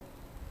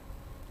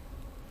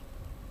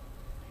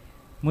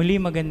Muli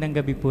magandang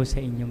gabi po sa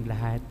inyong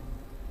lahat.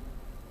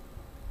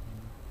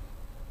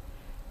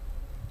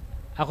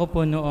 Ako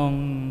po noong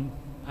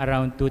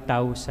around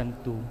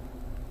 2002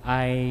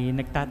 ay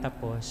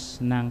nagtatapos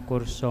ng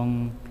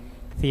kursong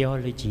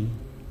theology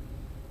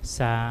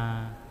sa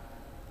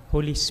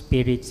Holy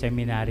Spirit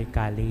Seminary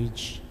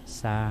College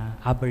sa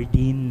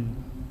Aberdeen,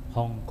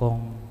 Hong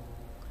Kong.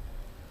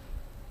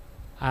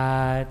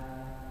 At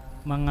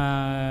mga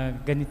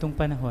ganitong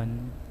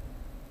panahon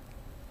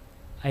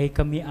ay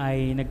kami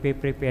ay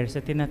nagpe-prepare sa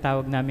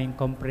tinatawag naming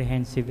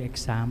comprehensive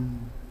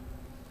exam.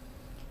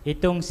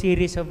 Itong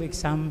series of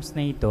exams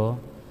na ito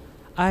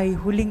ay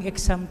huling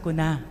exam ko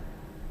na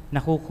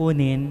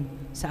kukunin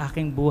sa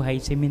aking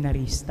buhay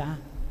seminarista.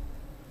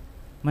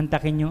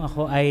 Mantakin yung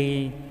ako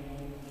ay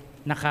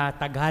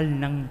nakatagal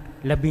ng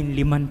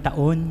 15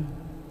 taon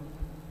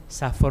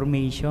sa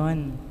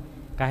formation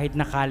kahit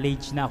na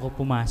college na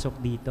ako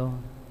pumasok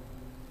dito.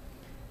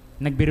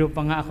 Nagbiro pa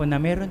nga ako na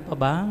meron pa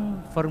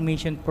bang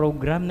formation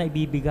program na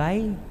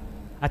ibibigay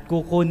at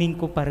kukunin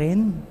ko pa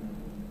rin.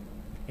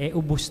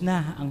 Ubos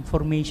na ang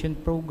formation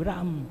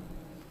program.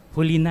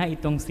 Huli na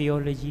itong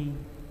theology.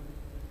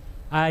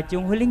 At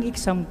yung huling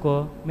exam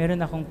ko,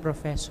 meron akong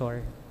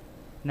professor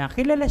na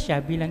kilala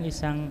siya bilang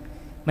isang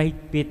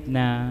mahigpit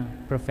na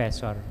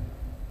professor.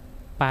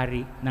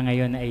 Pari na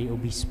ngayon ay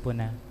obispo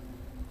na.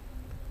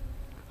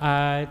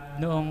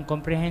 At noong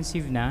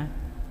comprehensive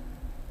na,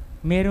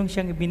 merong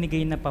siyang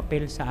ibinigay na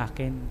papel sa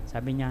akin.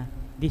 Sabi niya,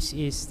 this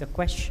is the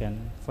question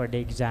for the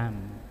exam.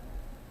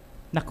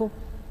 Naku,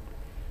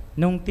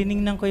 nung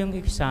tiningnan ko yung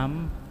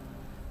exam,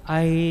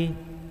 ay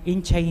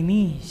in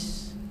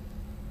Chinese.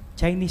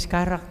 Chinese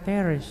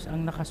characters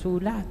ang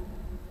nakasulat.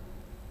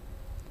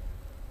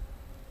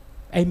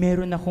 Ay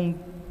meron akong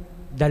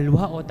 2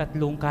 o 3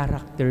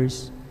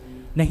 characters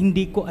na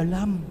hindi ko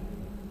alam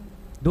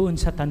doon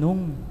sa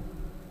tanong.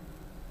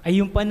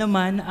 Ay yung pa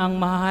naman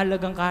ang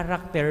mahahalagang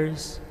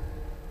characters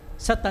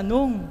sa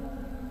tanong.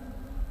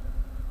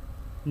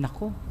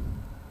 Nako,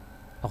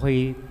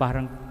 ako'y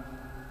parang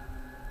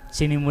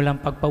sinimulang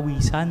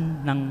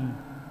pagpawisan ng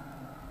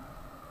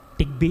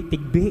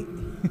tigbi-tigbi.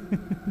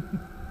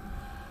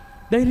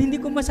 Dahil hindi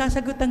ko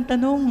masasagot ang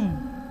tanong.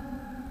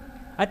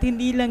 At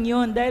hindi lang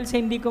yon, dahil sa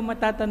hindi ko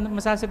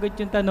masasagot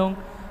yung tanong,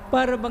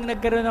 para bang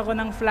nagkaroon ako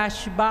ng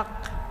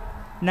flashback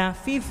na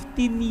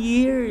 15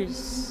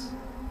 years.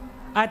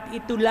 At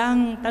ito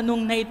lang,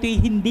 tanong na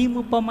ito'y hindi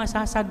mo pa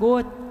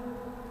masasagot.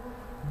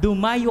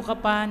 Dumayo ka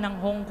pa ng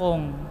Hong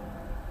Kong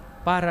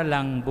para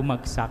lang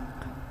bumagsak.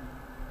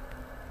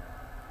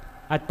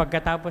 At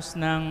pagkatapos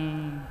ng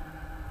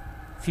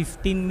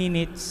 15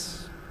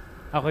 minutes,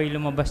 ako'y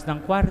lumabas ng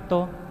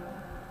kwarto.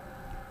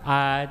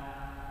 At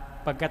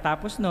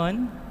pagkatapos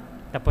nun,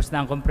 tapos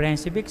na ang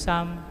comprehensive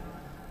exam,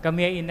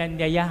 kami ay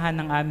inanyayahan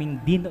ng aming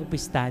Dean of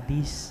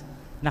Studies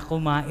na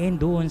kumain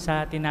doon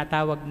sa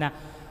tinatawag na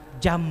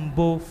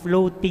Jumbo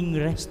Floating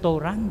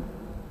Restaurant.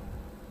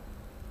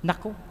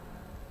 Naku,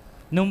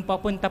 nung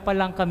papunta pa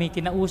lang kami,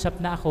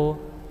 kinausap na ako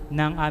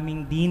ng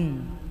aming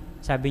dean.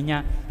 Sabi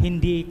niya,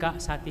 hindi ka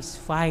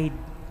satisfied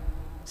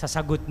sa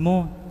sagot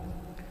mo.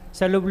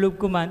 Sa loob-loob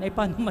ko man, ay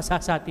paano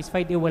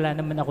masasatisfied? Wala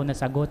naman ako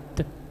nasagot.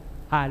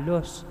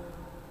 Halos.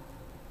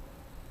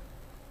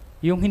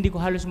 Yung hindi ko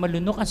halos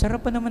malunok, ang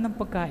sarap pa naman ng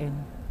pagkain.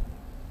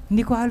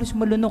 Hindi ko halos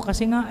malunok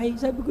kasi nga, ay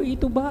sabi ko,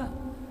 ito ba?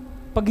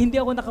 Pag hindi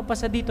ako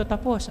nakapasa dito,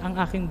 tapos ang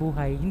aking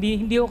buhay.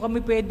 Hindi ko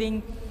kami pwedeng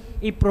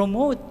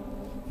i-promote.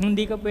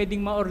 Hindi ka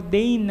pwedeng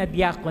ma-ordain na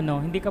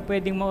diakono, hindi ka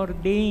pwedeng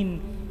ma-ordain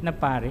na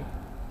pare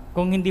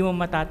kung hindi mo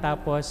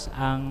matatapos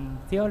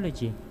ang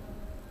theology.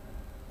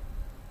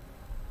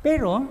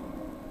 Pero,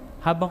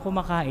 habang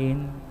kumakain,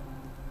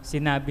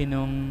 sinabi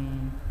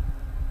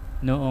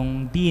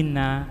noong dean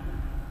na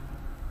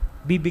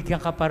bibigyan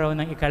ka pa raw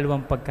ng 2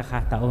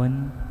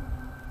 pagkakataon.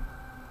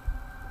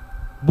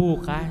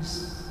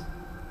 Bukas,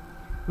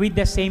 with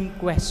the same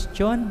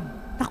question.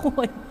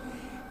 Ako,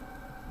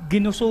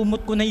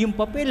 ginusumot ko na yung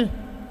papel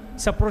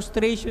sa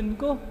frustration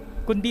ko,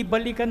 kundi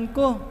balikan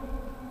ko.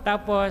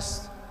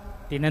 Tapos,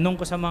 tinanong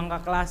ko sa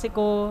mga kaklase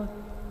ko,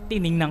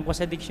 tiningnan ko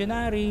sa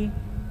dictionary,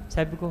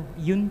 sabi ko,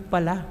 yun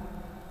pala.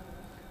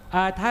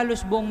 At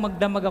halos buong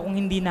magdamag akong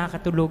hindi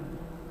nakatulog.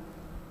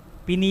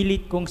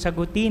 Pinilit kong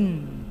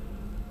sagutin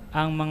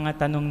ang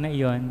mga tanong na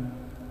iyon.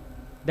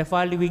 The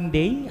following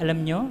day,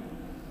 alam nyo,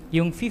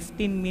 yung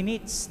 15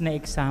 minutes na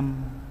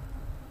exam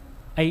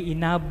ay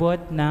inabot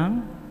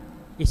ng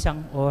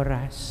 1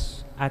 oras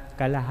at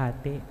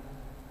kalahati.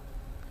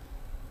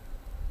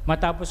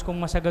 Matapos kong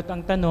masagot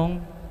ang tanong,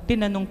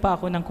 tinanong pa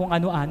ako ng kung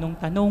ano-anong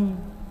tanong.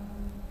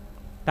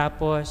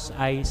 Tapos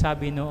ay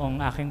sabi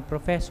noong aking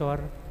professor,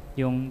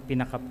 yung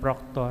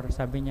pinaka-proctor,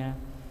 sabi niya,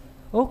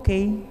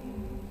 okay,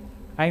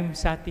 I'm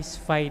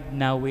satisfied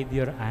now with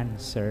your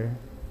answer.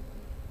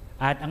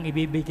 At ang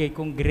ibibigay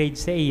kong grade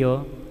sa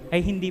iyo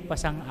ay hindi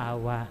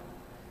pasang-awa,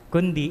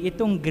 kundi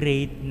itong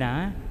grade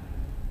na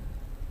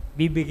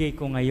bibigay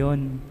ko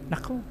ngayon.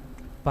 Naku,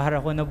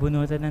 para ako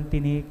nabunutan ng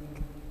tinik.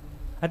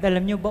 At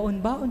alam nyo,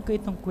 baon-baon ko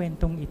itong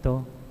kwentong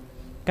ito.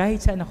 Kahit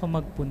saan ako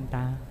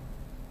magpunta,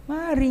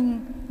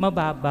 Maaring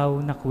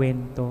mababaw na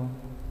kwento.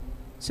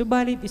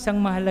 Subalit isang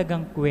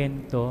mahalagang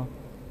kwento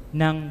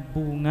ng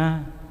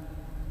bunga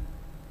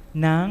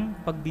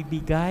ng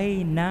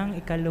pagbibigay ng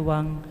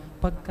ikalawang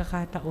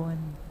pagkakataon.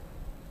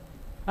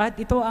 At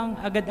ito ang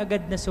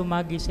agad-agad na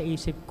sumagi sa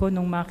isip ko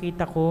nung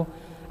makita ko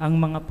ang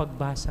mga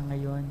pagbasa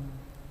ngayon.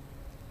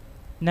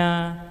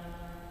 Na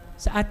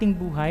sa ating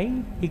buhay,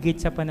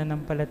 higit sa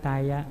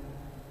pananampalataya,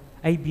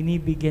 ay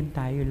binibigyan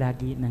tayo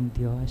lagi ng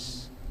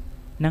Diyos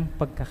ng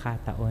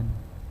pagkakataon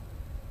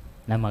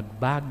na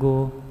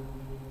magbago,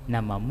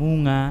 na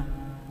mamunga,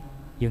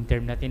 yung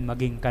term natin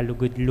maging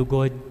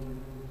kalugod-lugod,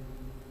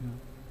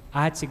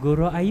 at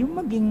siguro ay yung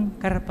maging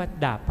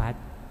karapat-dapat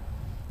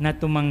na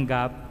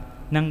tumanggap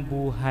ng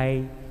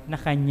buhay na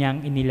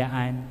Kanyang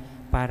inilaan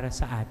para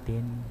sa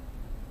atin.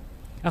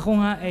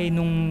 Ako nga ay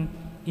nung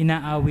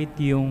inaawit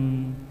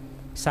yung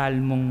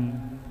salmong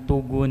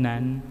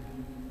tugunan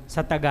sa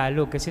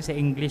Tagalog, kasi sa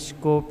English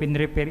ko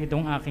pinrepare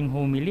itong aking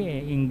homily,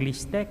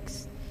 English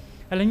text.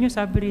 Alam niyo,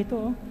 sabi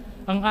rito,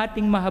 ang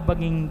ating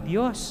mahabaging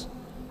Diyos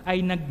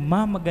ay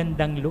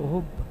nagmamagandang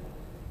loob.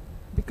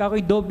 Bika ko'y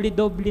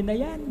doble-doble na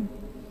yan.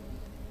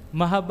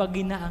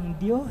 Mahabagi na ang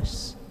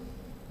Diyos.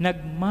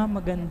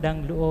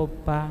 Nagmamagandang loob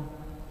pa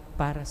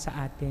para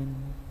sa atin.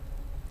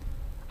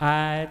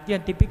 At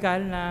yan,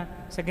 typical na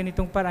sa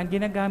ganitong paraan,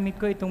 ginagamit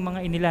ko itong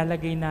mga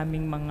inilalagay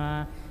naming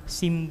mga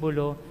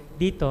simbolo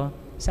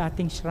dito sa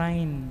ating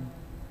shrine.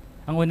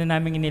 Ang una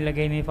naming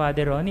inilagay ni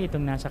Father Ronnie,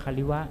 itong nasa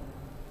kaliwa.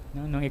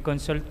 Nung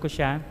i-consult ko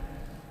siya,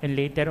 and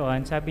later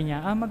on, sabi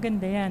niya,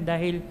 maganda yan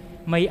dahil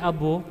may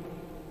abo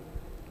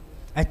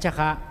at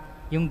saka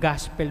yung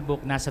gospel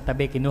book nasa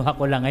tabi. Kinuha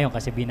ko lang ngayon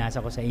kasi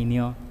binasa ko sa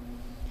inyo.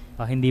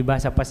 Hindi ba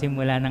sa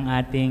pasimula ng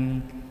ating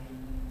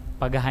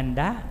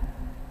paghahanda,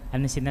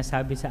 ano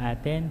sinasabi sa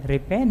atin?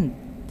 Repent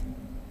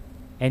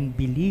and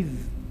believe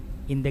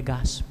in the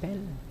gospel.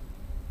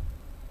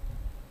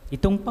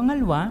 Itong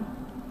pangalawa,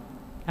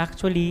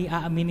 actually,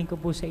 aaminin ko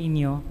po sa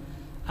inyo,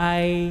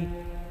 ay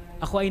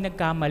ako ay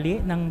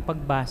nagkamali ng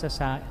pagbasa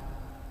sa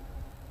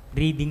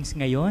readings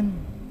ngayon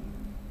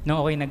nung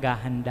ako'y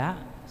naghahanda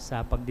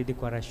sa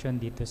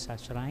pagdedeklarasyon dito sa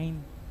shrine.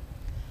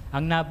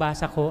 Ang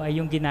nabasa ko ay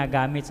yung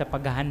ginagamit sa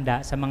paghahanda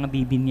sa mga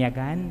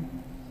bibinyagan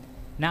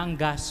na ang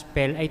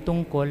gospel ay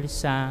tungkol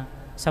sa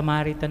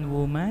Samaritan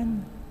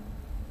woman.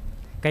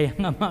 Kaya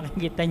nga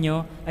makikita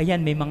nyo,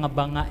 ayan, may mga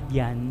banga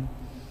diyan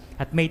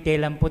at may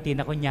telang puti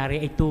na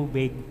kunyari ay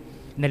tubig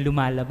na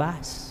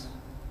lumalabas.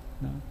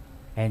 No?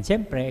 And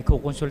siyempre,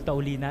 kukonsulta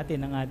uli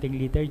natin ang ating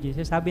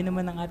liturgist. Sabi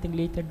naman ng ating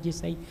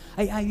liturgist ay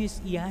ayos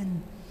iyan.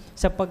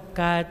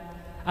 Sapagkat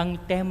ang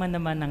tema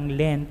naman ng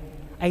Lent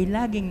ay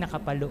laging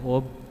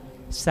nakapaloob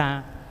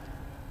sa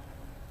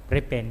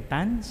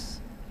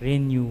repentance,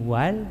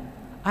 renewal,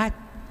 at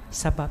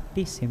sa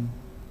baptism.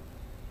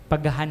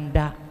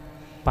 Paghahanda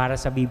para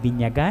sa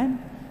bibinyagan,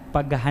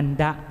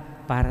 paghahanda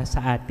para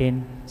sa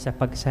atin sa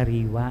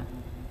pagsariwa.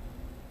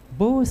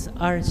 Both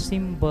are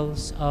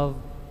symbols of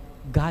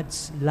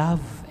God's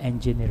love and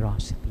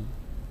generosity.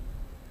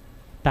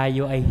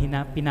 Tayo ay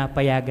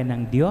pinapayagan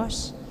ng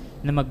Diyos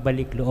na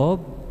magbalik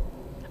loob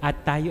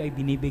at tayo ay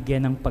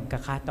binibigyan ng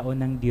pagkakataon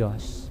ng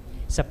Diyos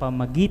sa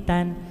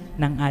pamagitan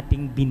ng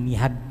ating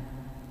binyag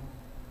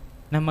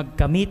na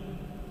magkamit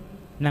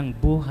ng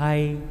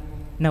buhay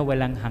na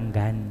walang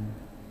hanggan.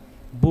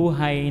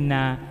 Buhay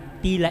na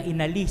tila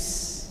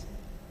inalis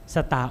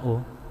sa tao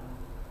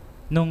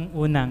nung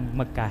unang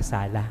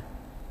magkasala.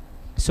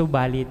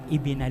 Subalit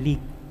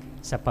ibinalik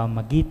sa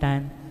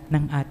pamagitan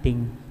ng ating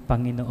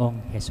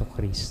Panginoong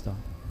Hesukristo.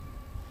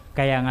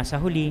 Kaya nga sa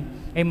huli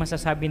ay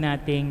masasabi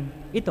nating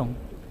itong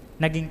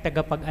naging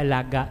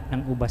tagapag-alaga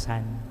ng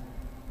ubasan.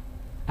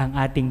 Ang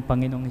ating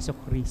Panginoong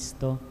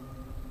Hesukristo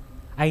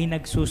ay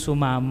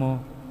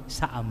nagsusumamo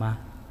sa Ama.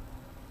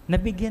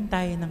 Nabigyan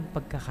tayo ng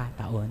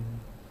pagkakataon.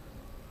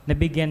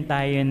 Nabigyan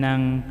tayo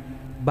ng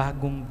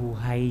bagong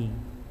buhay.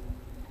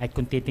 At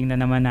kung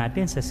titingnan naman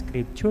natin sa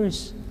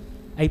scriptures,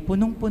 ay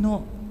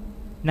punong-puno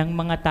ng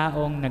mga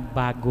taong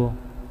nagbago,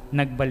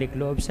 nagbalik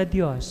loob sa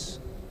Diyos,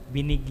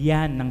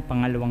 binigyan ng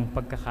pangalawang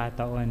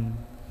pagkakataon.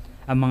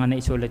 Ang mga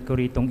naisulat ko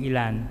ritong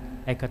ilan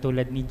ay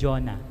katulad ni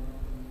Jonah,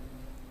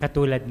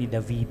 katulad ni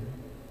David,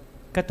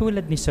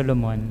 katulad ni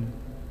Solomon,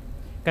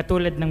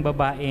 katulad ng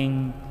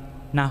babaeng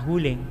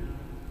nahuling,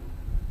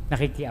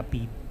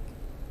 nakikiapid,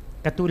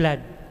 katulad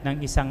ng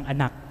isang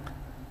anak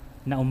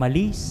na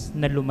umalis,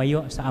 na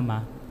lumayo sa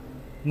ama,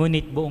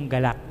 ngunit buong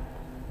galak,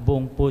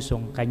 buong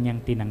pusong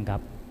kanyang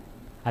tinanggap.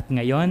 At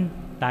ngayon,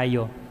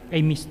 tayo ay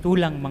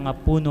mistulang mga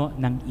puno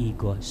ng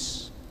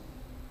igos.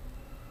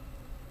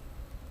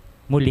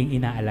 Muling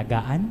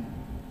inaalagaan,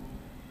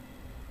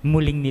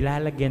 muling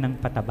nilalagyan ng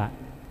pataba,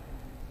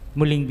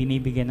 muling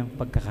binibigyan ng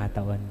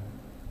pagkakataon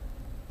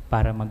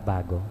para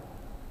magbago.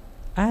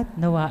 At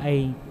nawa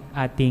ay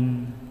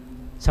ating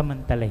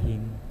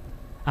samantalahin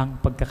ang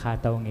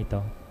pagkakataong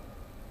ito,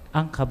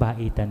 ang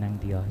kabaitan ng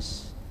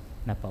Diyos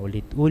na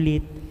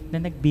paulit-ulit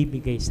na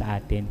nagbibigay sa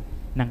atin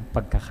ng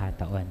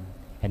pagkakataon.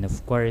 And of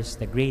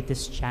course, the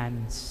greatest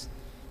chance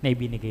na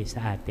ibinigay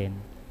sa atin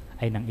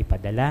ay nang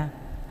ipadala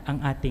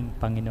ang ating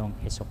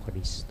Panginoong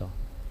Hesukristo,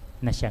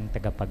 na siyang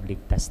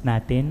tagapagligtas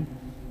natin,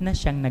 na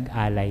siyang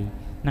nag-alay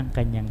ng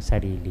kanyang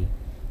sarili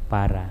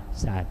para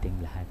sa ating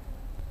lahat.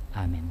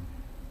 Amen.